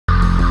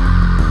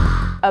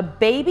A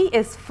baby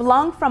is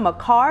flung from a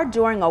car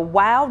during a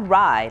wild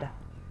ride.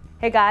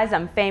 Hey guys,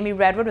 I'm Femi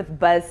Redwood with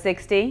Buzz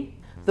 60.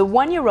 The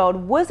 1-year-old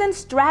wasn't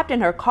strapped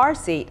in her car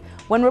seat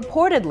when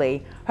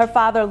reportedly her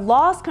father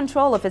lost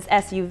control of his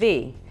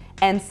SUV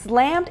and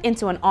slammed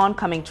into an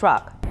oncoming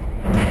truck.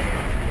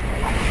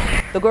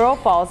 The girl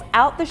falls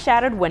out the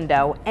shattered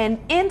window and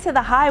into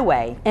the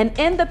highway and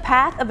in the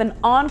path of an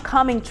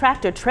oncoming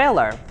tractor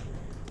trailer.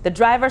 The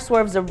driver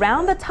swerves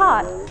around the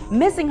tot,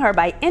 missing her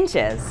by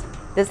inches.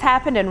 This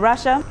happened in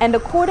Russia, and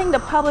according to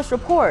published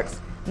reports,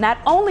 not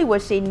only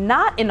was she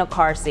not in a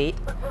car seat,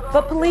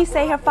 but police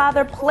say her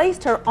father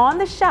placed her on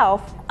the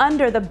shelf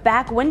under the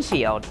back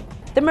windshield.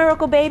 The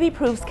miracle baby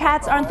proves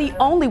cats aren't the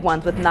only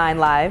ones with 9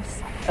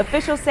 lives.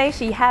 Officials say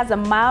she has a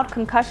mild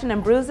concussion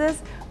and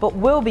bruises, but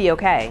will be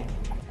okay.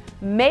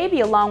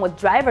 Maybe along with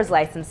driver's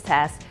license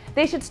tests,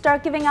 they should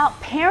start giving out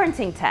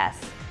parenting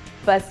tests.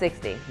 Buzz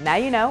 60. Now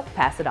you know,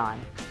 pass it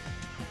on.